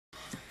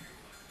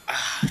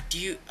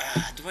do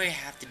I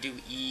have to do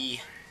E?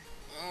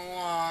 I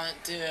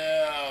want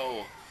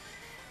to.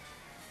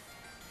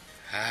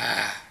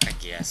 I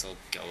guess I'll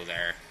go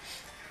there.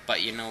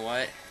 But you know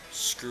what?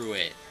 Screw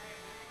it.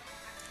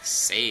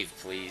 Save,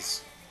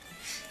 please.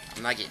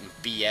 I'm not getting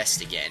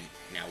BS'd again.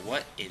 Now,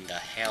 what in the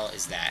hell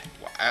is that?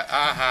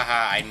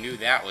 I knew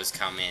that was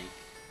coming.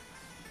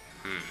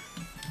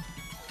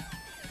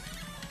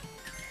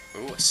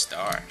 Ooh, a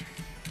star.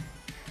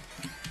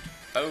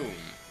 Boom.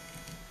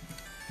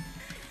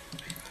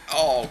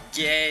 Oh,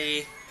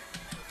 yay.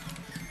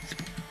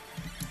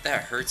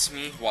 That hurts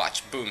me.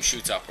 Watch. Boom,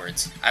 shoots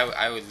upwards.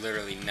 I would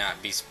literally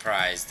not be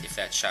surprised if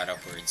that shot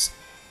upwards.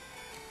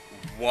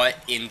 What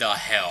in the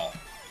hell?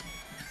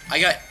 I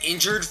got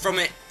injured from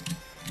it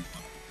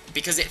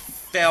because it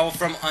fell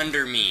from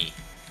under me.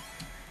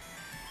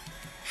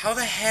 How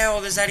the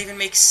hell does that even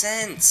make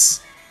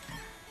sense?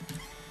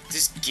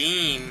 This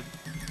game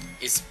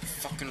is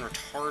fucking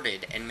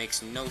retarded and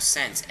makes no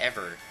sense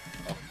ever.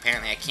 Oh,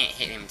 apparently I can't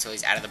hit him until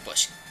he's out of the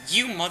bush.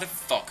 You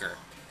motherfucker.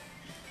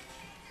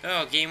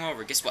 Oh, game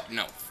over. Guess what?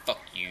 No, fuck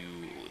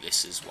you.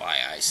 This is why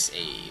I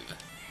save.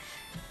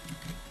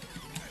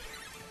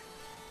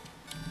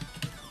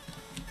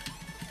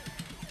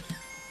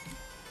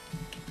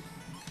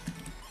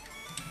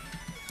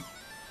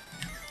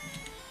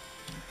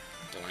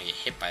 Don't want to get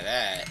hit by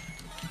that.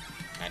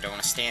 And I don't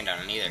want to stand on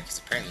it either, because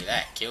apparently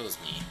that kills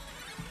me.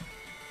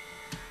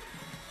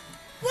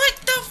 What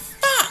the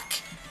fuck?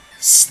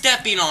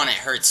 Stepping on it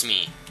hurts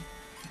me.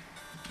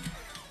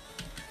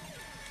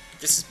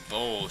 This is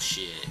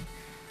bullshit.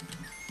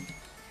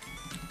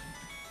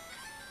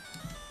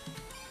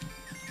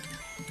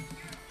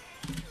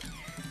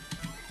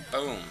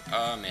 Boom.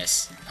 Oh,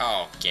 miss.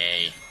 Oh,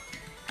 gay.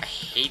 I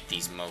hate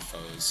these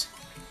mofos.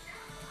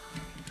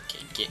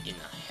 Okay, get in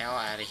the hell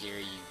out of here,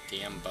 you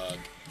damn bug.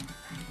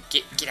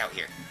 Get out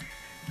here.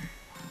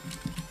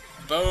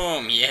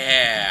 Boom,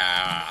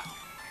 yeah.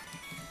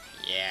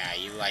 Yeah,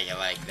 you like it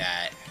like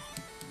that.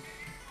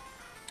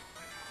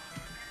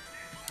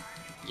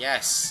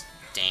 Yes.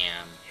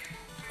 Damn.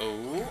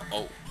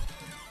 Oh.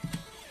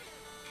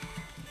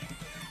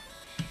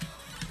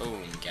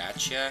 Boom,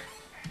 gotcha.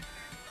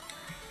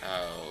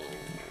 Oh.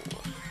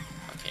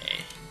 Okay.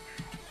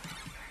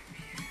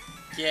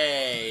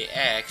 Yay,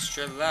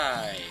 extra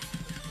life.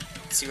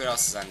 Let's see what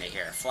else is under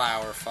here.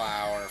 Flower.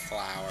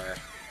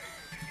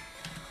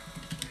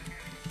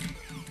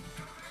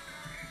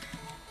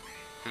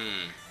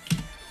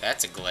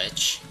 That's a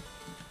glitch.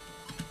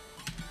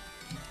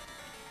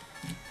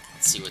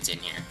 Let's see what's in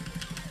here.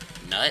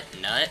 Nut.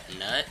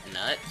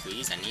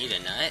 Please, I need a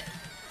nut.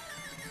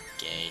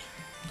 Okay.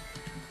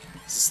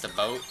 Is this the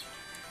boat?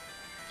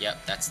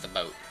 Yep, that's the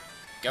boat.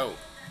 Go.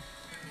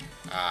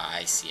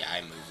 I see.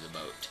 I moved the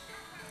boat.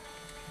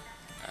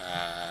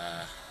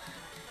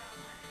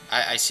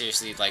 I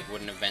seriously,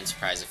 wouldn't have been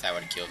surprised if that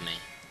would have killed me.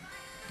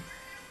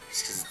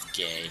 Just because it's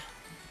gay.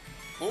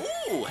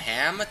 Ooh,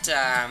 hammer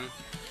time.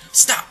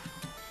 Stop!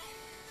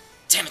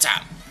 It's hammer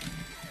time!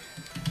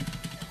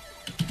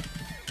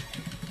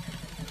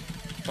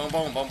 Boom.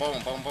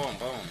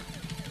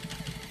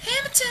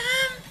 Hammer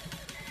time!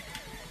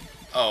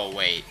 Oh,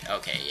 wait.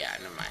 Okay, yeah,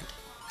 never mind.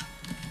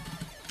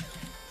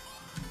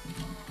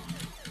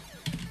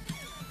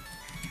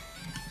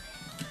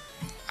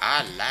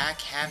 I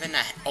like having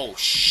a... Oh,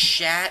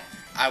 shit!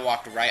 I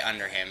walked right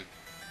under him.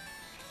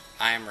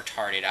 I am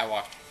retarded. I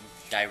walked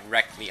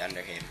directly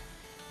under him.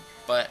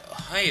 But,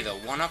 hey, the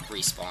 1-up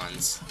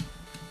respawns.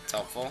 It's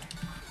helpful.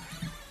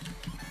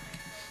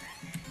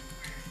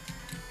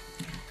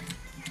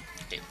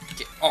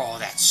 Oh,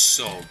 that's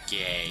so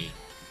gay.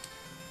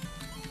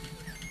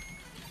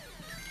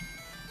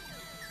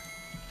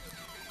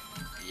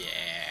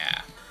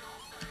 Yeah.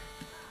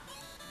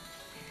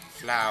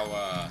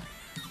 Flower.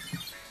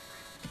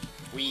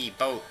 Wee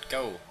boat,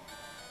 go.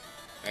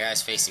 My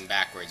guy's facing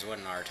backwards. What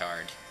an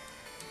artard.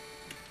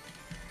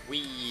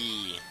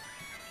 Wee.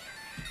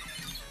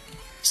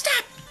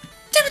 Stop!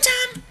 Double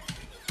time!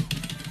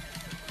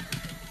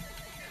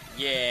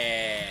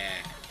 Yeah.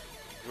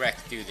 Wreck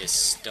through this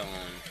stone.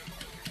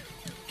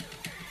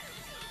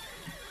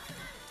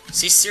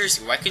 See,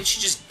 seriously, why couldn't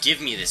you just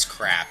give me this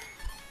crap?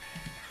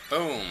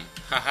 Boom.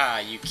 Haha,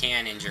 you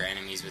can injure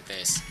enemies with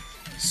this.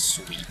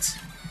 Sweet.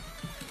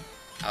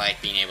 I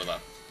like being able to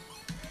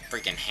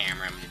freaking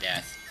hammer him to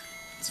death.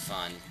 It's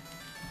fun.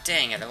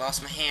 Dang it, I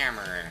lost my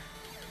hammer.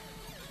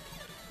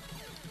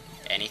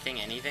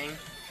 Anything?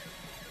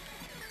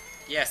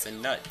 Yes, a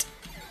nut.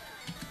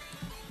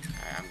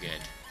 Alright, I'm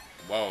good.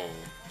 Whoa.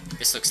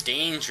 This looks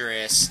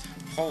dangerous.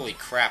 Holy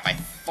crap, I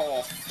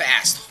fall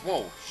fast.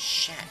 Whoa,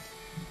 shit.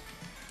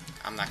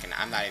 I'm not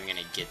even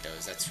gonna get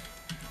those. That's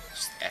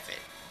just F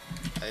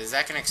it. Is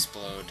that gonna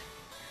explode?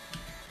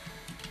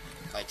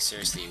 Like,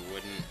 seriously,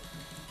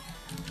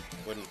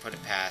 wouldn't put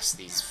it past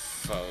these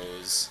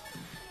foes.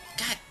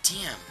 God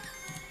damn.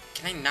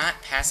 Can I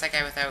not pass that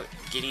guy without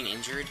getting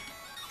injured?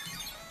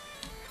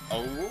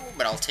 Oh,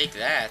 but I'll take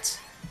that.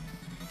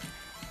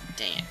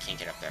 Dang it, can't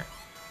get up there.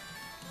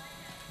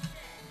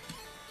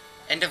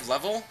 End of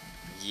level?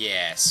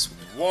 Yes.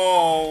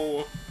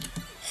 Whoa.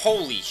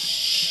 Holy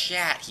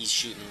shit, he's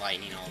shooting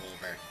lightning all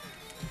over.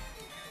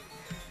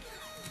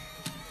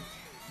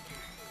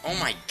 Oh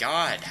my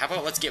god. How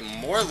about let's get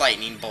more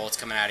lightning bolts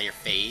coming out of your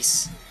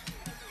face?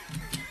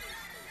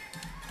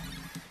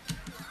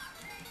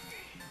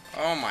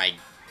 Oh my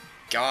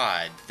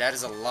god. That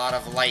is a lot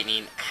of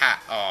lightning.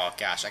 Oh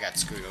gosh, I got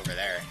screwed over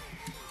there.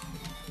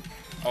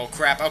 Oh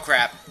crap, oh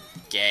crap.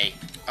 Gay.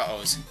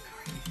 Uh-ohs.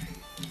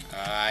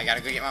 I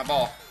gotta go get my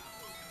ball.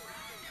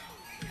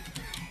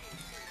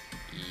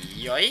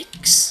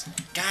 Yikes.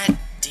 God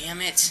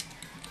damn it.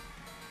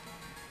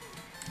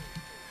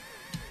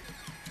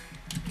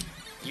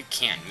 You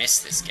can't miss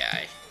this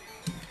guy.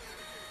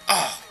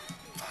 Oh,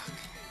 fuck.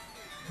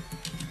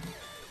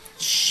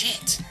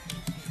 Shit.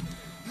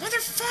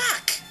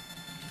 Motherfuck.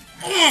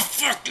 Oh,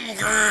 fucking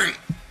game.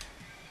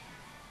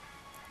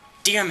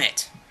 Damn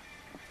it.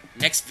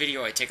 Next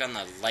video, I take on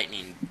the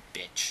lightning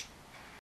bitch.